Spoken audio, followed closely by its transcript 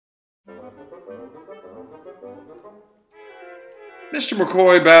Mr.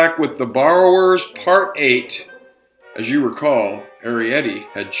 McCoy back with The Borrowers, Part 8. As you recall, Arrietty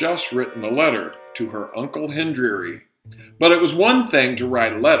had just written a letter to her Uncle Hendreary. But it was one thing to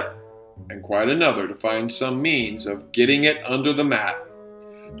write a letter, and quite another to find some means of getting it under the mat.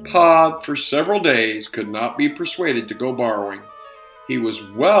 Pod, for several days, could not be persuaded to go borrowing. He was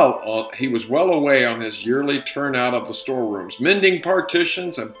well away on his yearly turn out of the storerooms, mending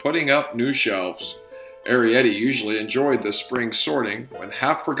partitions and putting up new shelves. Arrietty usually enjoyed this spring sorting, when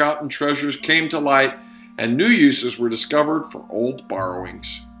half-forgotten treasures came to light and new uses were discovered for old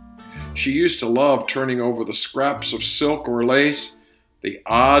borrowings. She used to love turning over the scraps of silk or lace, the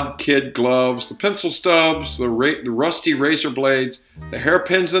odd kid gloves, the pencil stubs, the rusty razor blades, the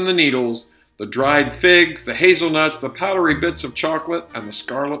hairpins and the needles, the dried figs, the hazelnuts, the powdery bits of chocolate, and the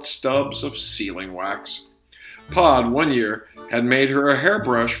scarlet stubs of sealing wax. Pod, one year, had made her a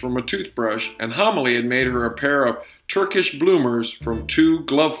hairbrush from a toothbrush, and Homily had made her a pair of Turkish bloomers from 2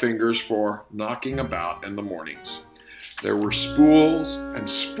 glove fingers for knocking about in the mornings. There were spools and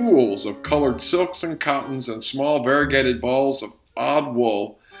spools of colored silks and cottons and small variegated balls of odd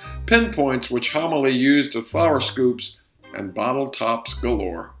wool, pinpoints which Homily used as flower scoops, and bottle tops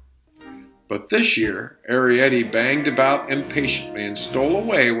galore. But this year, Arrietty banged about impatiently and stole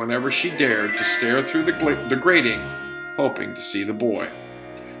away whenever she dared to stare through the grating, hoping to see the boy.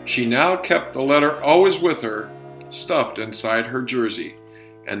 She now kept the letter always with her, stuffed inside her jersey,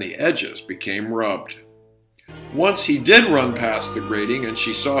 and the edges became rubbed. Once he did run past the grating and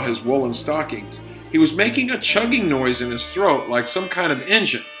she saw his woolen stockings. He was making a chugging noise in his throat like some kind of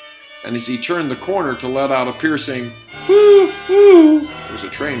engine, and as he turned the corner to let out a piercing "whoo, whoo," it was a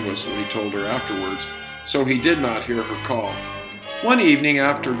train whistle, he told her afterwards, so he did not hear her call. One evening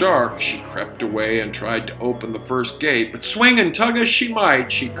after dark, she crept away and tried to open the first gate, but swing and tug as she might,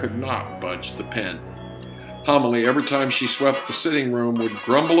 she could not budge the pin. Homily, every time she swept the sitting room, would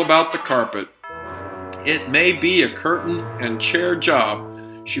grumble about the carpet. "It may be a curtain and chair job,"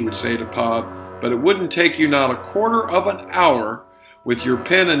 she would say to Pod, "but it wouldn't take you not a quarter of an hour with your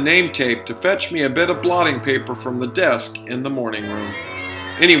pen and name tape to fetch me a bit of blotting paper from the desk in the morning room.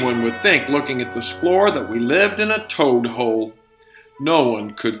 Anyone would think, looking at this floor, that we lived in a toad hole." "No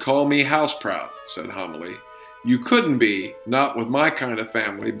one could call me house-proud," said Homily. "You couldn't be, not with my kind of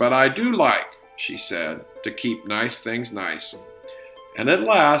family, but I do like," she said, "to keep nice things nice." And at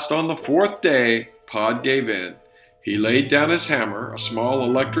last, on the 4th day, Pod gave in. He laid down his hammer, a small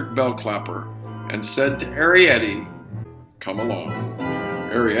electric bell clapper, and said to Arrietty, "Come along."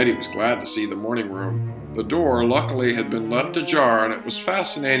 Arrietty was glad to see the morning room. The door, luckily, had been left ajar, and it was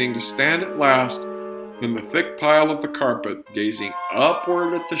fascinating to stand at last in the thick pile of the carpet, gazing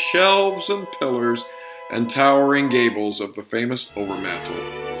upward at the shelves and pillars and towering gables of the famous overmantel.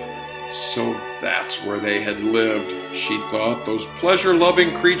 So that's where they had lived, she thought, those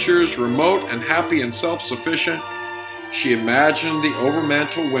pleasure-loving creatures, remote and happy and self-sufficient. She imagined the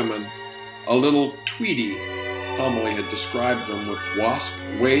overmantel women, a little Tweedy. Homily had described them with wasp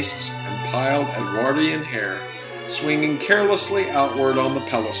waists and piled Edwardian hair, swinging carelessly outward on the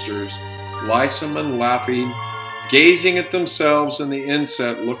pilasters, lissom and laughing, gazing at themselves in the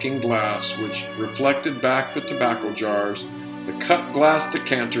inset looking glass which reflected back the tobacco jars, the cut glass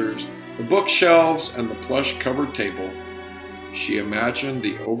decanters, the bookshelves, and the plush-covered table. She imagined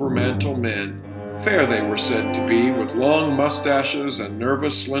the overmantel men, fair they were said to be, with long mustaches and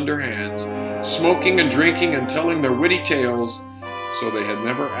nervous, slender hands, smoking and drinking and telling their witty tales, so they had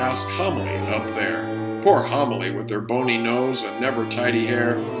never asked Homily up there. Poor Homily, with their bony nose and never tidy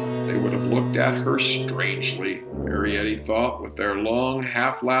hair. They would have looked at her strangely, Arrietty thought, with their long,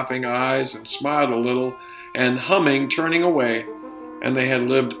 half-laughing eyes, and smiled a little, and humming, turning away. And they had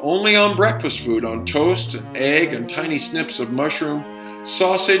lived only on breakfast food, on toast and egg and tiny snips of mushroom,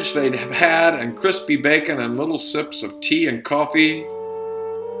 sausage they'd have had, and crispy bacon, and little sips of tea and coffee.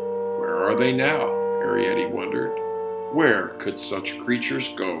 Where are they now? Arrietty wondered. Where could such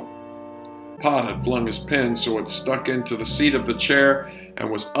creatures go? Pod had flung his pen so it stuck into the seat of the chair and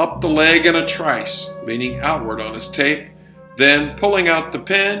was up the leg in a trice, leaning outward on his tape. Then, pulling out the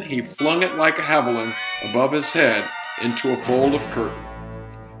pen, he flung it like a javelin above his head into a fold of curtain.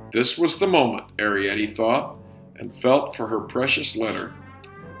 This was the moment, Arrietty thought, and felt for her precious letter.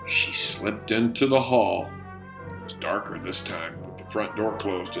 She slipped into the hall. It was darker this time, with the front door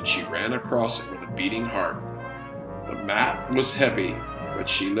closed, and she ran across it with a beating heart. The mat was heavy, but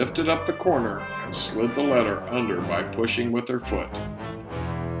she lifted up the corner and slid the letter under by pushing with her foot.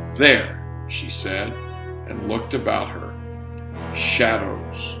 "There," she said, and looked about her.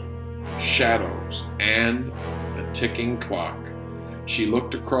 Shadows, shadows, and the ticking clock. She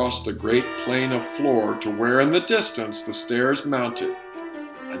looked across the great plain of floor to where in the distance the stairs mounted.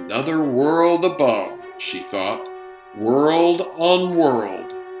 Another world above, she thought, world on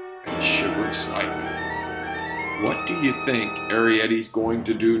world, and shivered slightly. What do you think Arrietty's going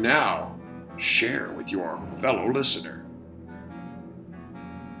to do now? Share with your fellow listener.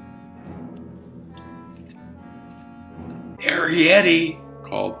 "Arrietty!"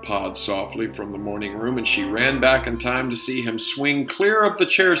 called Pod softly from the morning room, and she ran back in time to see him swing clear of the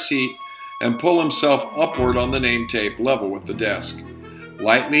chair seat and pull himself upward on the name tape level with the desk.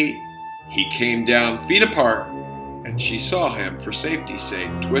 Lightly, he came down feet apart, and she saw him, for safety's sake,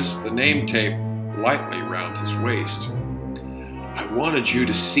 twist the name tape lightly round his waist. "I wanted you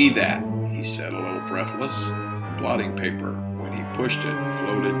to see that," he said, a little breathless. Blotting paper, when he pushed it,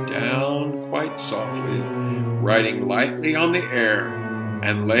 floated down quite softly, riding lightly on the air,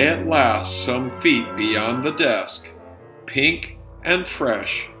 and lay at last some feet beyond the desk, pink and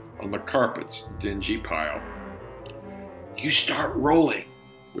fresh on the carpet's dingy pile. "You start rolling,"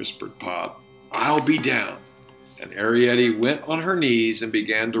 whispered Pod. "I'll be down." And Arrietty went on her knees and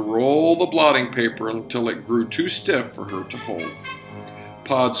began to roll the blotting paper until it grew too stiff for her to hold.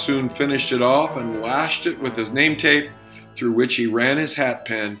 Pod soon finished it off and lashed it with his name tape, through which he ran his hat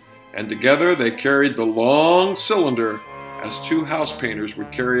pin, and together they carried the long cylinder as two house painters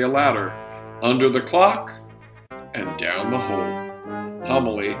would carry a ladder, under the clock and down the hole.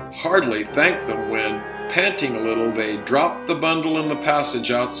 Homily hardly thanked them when, panting a little, they dropped the bundle in the passage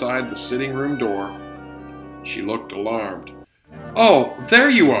outside the sitting room door. She looked alarmed. "Oh,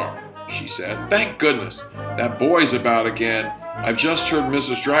 there you are," she said. "Thank goodness. That boy's about again. I've just heard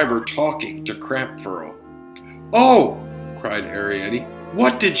Mrs. Driver talking to Crampfurl." "Oh!" cried Arrietty.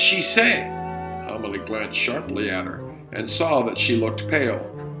 "What did she say?" Homily glanced sharply at her and saw that she looked pale.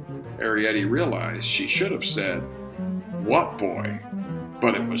 Arrietty realized she should have said, "What boy?"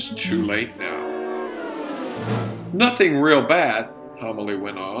 but it was too late now. "Nothing real bad," Homily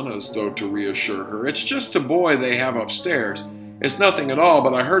went on, as though to reassure her. "It's just a boy they have upstairs. It's nothing at all,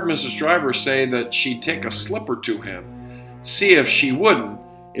 but I heard Mrs. Driver say that she'd take a slipper to him. See if she wouldn't,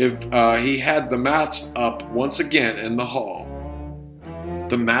 if he had the mats up once again in the hall."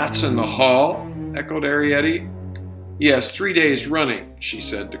 "The mats in the hall?" echoed Arrietty. "Yes, 3 days running," she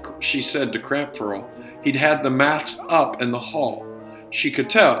said to Crampfurl. "He'd had the mats up in the hall. She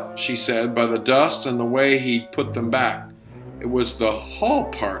could tell," she said, "by the dust and the way he'd put them back. It was the hall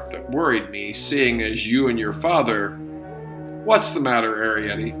part that worried me, seeing as you and your father—" "What's the matter,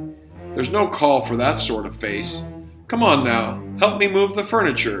 Arrietty? There's no call for that sort of face. Come on now, help me move the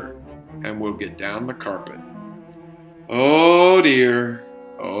furniture, and we'll get down the carpet." Oh dear,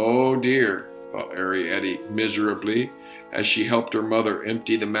 thought Arrietty miserably, as she helped her mother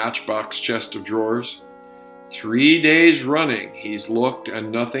empty the matchbox chest of drawers. 3 days running he's looked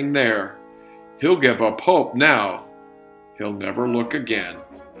and nothing there. He'll give up hope now. He'll never look again.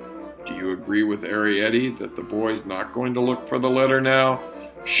 Do you agree with Arrietty that the boy's not going to look for the letter now?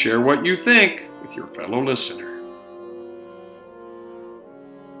 Share what you think with your fellow listener.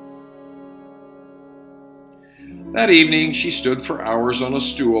 That evening she stood for hours on a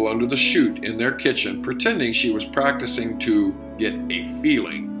stool under the chute in their kitchen, pretending she was practicing to get a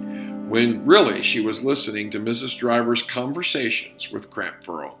feeling, when really she was listening to Mrs. Driver's conversations with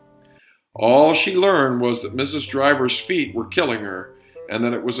Crampfurl. All she learned was that Mrs. Driver's feet were killing her, and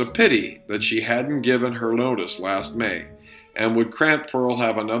that it was a pity that she hadn't given her notice last May, and would Crampfurl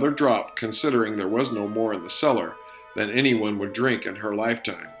have another drop, considering there was no more in the cellar, than anyone would drink in her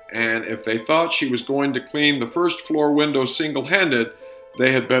lifetime. And if they thought she was going to clean the first floor window single-handed,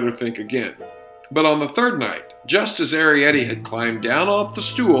 they had better think again. But on the third night, just as Arrietty had climbed down off the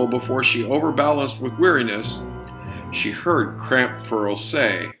stool before she overbalanced with weariness, she heard Crampfurl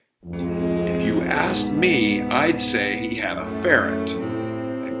say, "If you asked me, I'd say he had a ferret."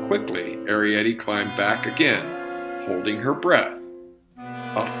 And quickly Arrietty climbed back again, holding her breath.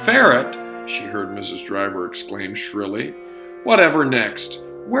 "A ferret?" she heard Mrs. Driver exclaim shrilly. "Whatever next?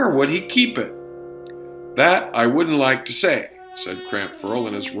 Where would he keep it?" "That I wouldn't like to say," said Crampfurl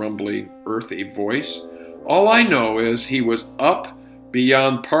in his rumbling, earthy voice. "All I know is he was up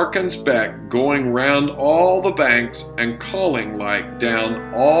beyond Parkin's Beck, going round all the banks and calling like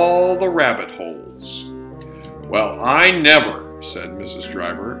down all the rabbit holes." "Well, I never," said Mrs.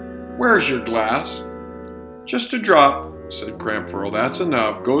 Driver. "Where's your glass?" "Just a drop," said Crampfurl. "That's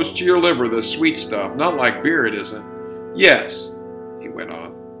enough. Goes to your liver, this sweet stuff. Not like beer, it isn't." "Yes," he went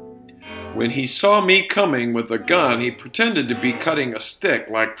on. "When he saw me coming with a gun, he pretended to be cutting a stick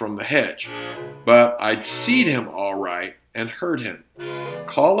like from the hedge. But I'd seed him all right and heard him,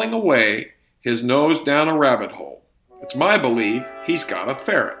 calling away, his nose down a rabbit hole. It's my belief he's got a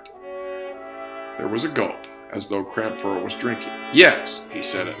ferret." There was a gulp, as though Crampfurl was drinking. "Yes," he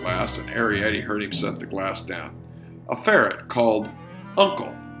said at last, and Arrietty heard him set the glass down. "A ferret called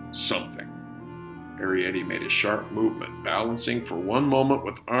Uncle something." Arrietty made a sharp movement, balancing for one moment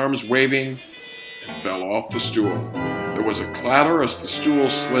with arms waving, and fell off the stool. There was a clatter as the stool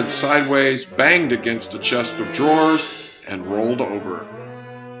slid sideways, banged against a chest of drawers, and rolled over.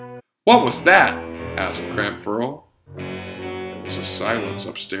 "What was that?" asked Crampfurl. There was a silence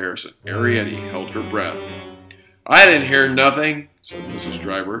upstairs, and Arrietty held her breath. "I didn't hear nothing," said Mrs.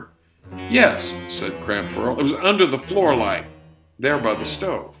 Driver. "Yes," said Crampfurl. "It was under the floor light, there by the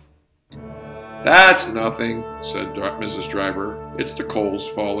stove." "That's nothing," said Mrs. Driver. "It's the coals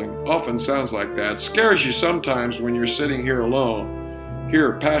falling. Often sounds like that. Scares you sometimes when you're sitting here alone.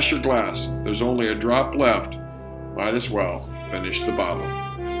 Here, pass your glass. There's only a drop left. Might as well finish the bottle."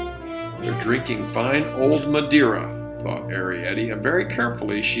 "They're drinking fine old Madeira," thought Arrietty, and very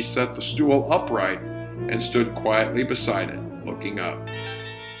carefully she set the stool upright and stood quietly beside it, looking up.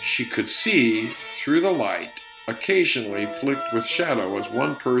 She could see, through the light, occasionally flicked with shadow as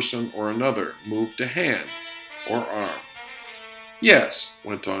one person or another moved a hand or arm. "Yes,"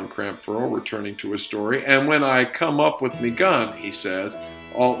 went on Crampfurl, returning to his story, "and when I come up with me gun," he says,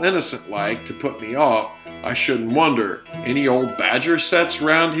 "all innocent-like to put me off, I shouldn't wonder. Any old badger sets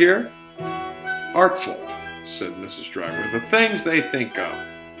round here?" "Artful," said Mrs. Driver. "The things they think of.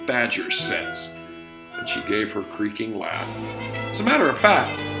 Badger sets." And she gave her creaking laugh. "As a matter of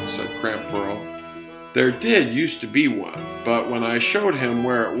fact," said Crampfurl, "there did used to be one, but when I showed him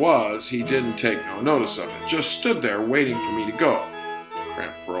where it was, he didn't take no notice of it. Just stood there waiting for me to go."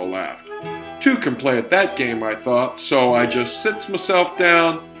 Crampfurl laughed. "Two can play at that game, I thought, so I just sits myself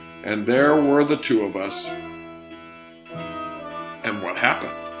down, and there were the two of us." "And what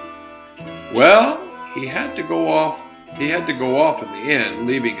happened?" "Well, he had to go off in the end,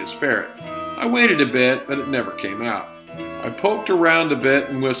 leaving his ferret. I waited a bit, but it never came out. I poked around a bit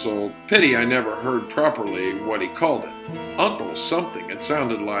and whistled. Pity I never heard properly what he called it. Uncle something. It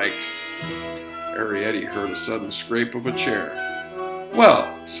sounded like—" Arrietty heard a sudden scrape of a chair.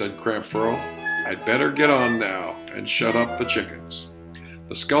 "Well," said Crampfurl, "I'd better get on now and shut up the chickens."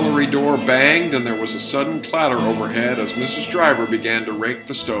 The scullery door banged, and there was a sudden clatter overhead as Mrs. Driver began to rake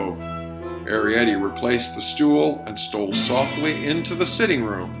the stove. Arrietty replaced the stool and stole softly into the sitting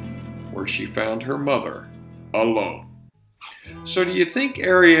room, where she found her mother alone. So do you think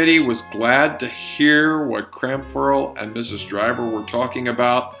Arrietty was glad to hear what Crampfurl and Mrs. Driver were talking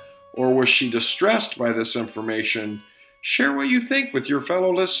about, or was she distressed by this information? Share what you think with your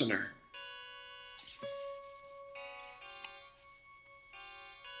fellow listener.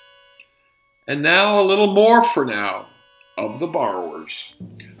 And now a little more for now of the borrowers.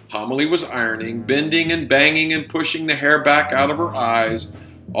 Homily was ironing, bending and banging and pushing the hair back out of her eyes.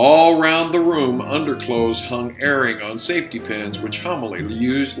 All round the room, underclothes hung airing on safety pins, which Homily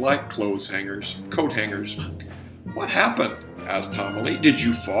used like coat hangers. "What happened?" asked Homily. "Did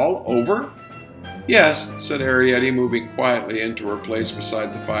you fall over?" "Yes," said Arrietty, moving quietly into her place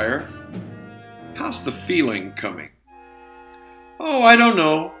beside the fire. "How's the feeling coming?" "Oh, I don't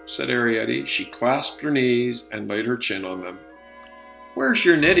know," said Arrietty. She clasped her knees and laid her chin on them. "Where's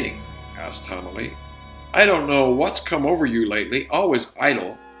your knitting?" asked Homily. "I don't know what's come over you lately, always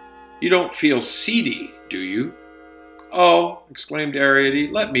idle. You don't feel seedy, do you?" "Oh," exclaimed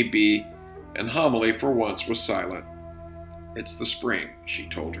Arrietty, "let me be." And Homily for once was silent. "It's the spring," she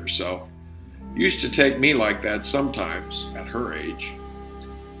told herself. "Used to take me like that sometimes, at her age."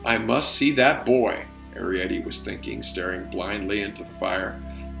 "I must see that boy," Arrietty was thinking, staring blindly into the fire.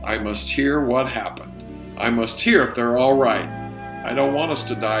 "I must hear what happened. I must hear if they're all right. I don't want us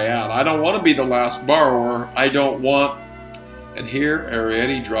to die out. I don't want to be the last borrower. I don't want—" And here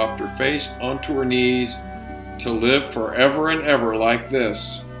Arrietty dropped her face onto her knees to live forever and ever like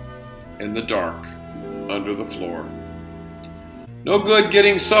this, in the dark, under the floor. "No good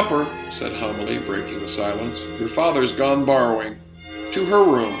getting supper," said Homily, breaking the silence. "Your father's gone borrowing. To her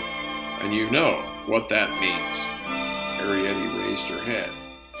room. And you know what that means." Arrietty raised her head.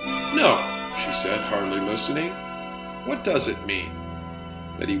 "No," she said, hardly listening. "What does it mean?"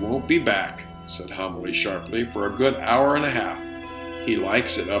 "That he won't be back," said Homily sharply, "for a good hour and a half. He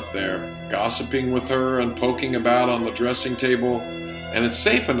likes it up there, gossiping with her and poking about on the dressing table, and it's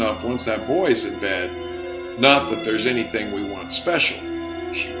safe enough once that boy's in bed. Not that there's anything we want special,"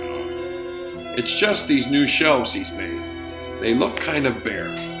 she went on. "It's just these new shelves he's made. They look kind of bare,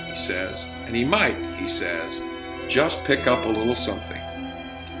 he says, and he might, he says, just pick up a little something."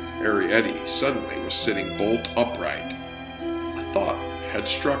 Arrietty suddenly was sitting bolt upright. A thought had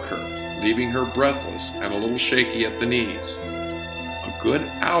struck her. leaving her breathless and a little shaky at the knees. A good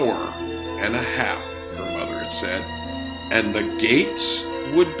hour and a half, her mother had said, and the gates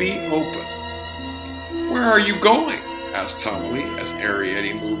would be open. "Where are you going?" asked Homily as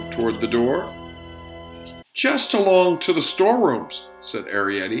Arrietty moved toward the door. "Just along to the storerooms," said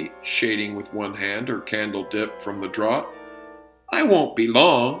Arrietty, shading with one hand her candle dip from the draught. "I won't be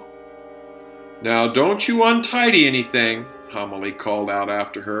long." "Now don't you untidy anything," Homily called out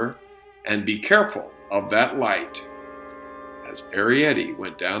after her, "and be careful of that light." As Arrietty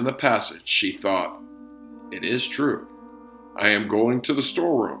went down the passage, she thought, "It is true. I am going to the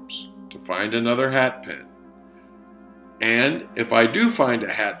storerooms to find another hat pin. And if I do find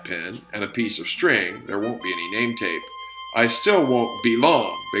a hat pin and a piece of string, there won't be any name tape. I still won't be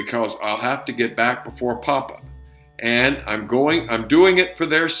long because I'll have to get back before Papa. And I'm doing it for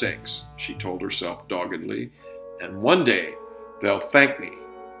their sakes," she told herself doggedly, "and one day they'll thank me."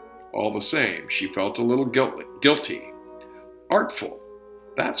 All the same, she felt a little guilty. Artful,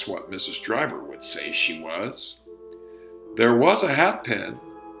 that's what Mrs. Driver would say she was. There was a hat pin,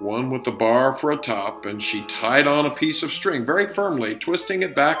 one with the bar for a top, and she tied on a piece of string very firmly, twisting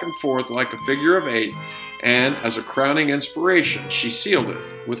it back and forth like a figure of 8, and as a crowning inspiration, she sealed it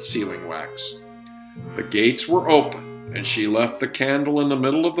with sealing wax. The gates were open, and she left the candle in the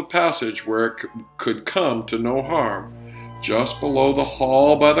middle of the passage where it could come to no harm, just below the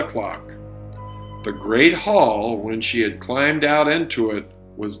hall by the clock. The great hall, when she had climbed out into it,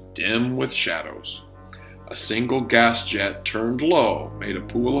 was dim with shadows. A single gas jet turned low made a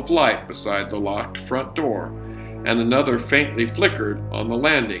pool of light beside the locked front door, and another faintly flickered on the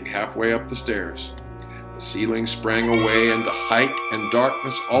landing halfway up the stairs. The ceiling sprang away into height, and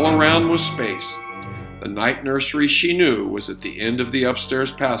darkness all around was space. The night nursery, she knew, was at the end of the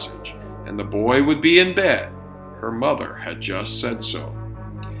upstairs passage, and the boy would be in bed. Her mother had just said so.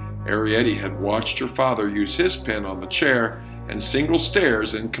 Arrietty had watched her father use his pen on the chair, and single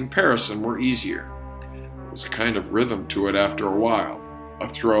stairs in comparison were easier. There was a kind of rhythm to it after a while. A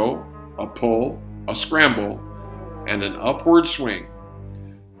throw, a pull, a scramble, and an upward swing.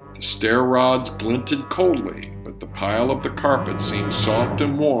 The stair rods glinted coldly, but the pile of the carpet seemed soft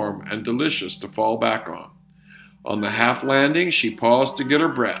and warm and delicious to fall back on. On the half landing, she paused to get her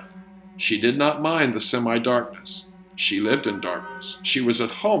breath. She did not mind the semi-darkness. She lived in darkness. She was at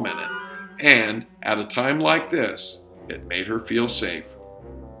home in it, and at a time like this, it made her feel safe.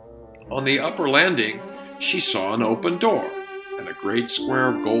 On the upper landing, she saw an open door and a great square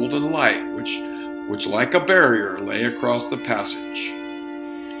of golden light which like a barrier lay across the passage.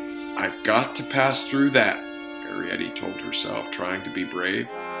 "I've got to pass through that," Arrietty told herself, trying to be brave.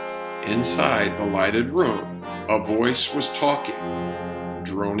 Inside the lighted room, a voice was talking,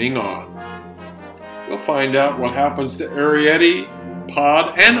 droning on. We'll find out what happens to Arrietty,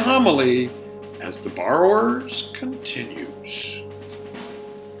 Pod, and Homily as The Borrowers continues.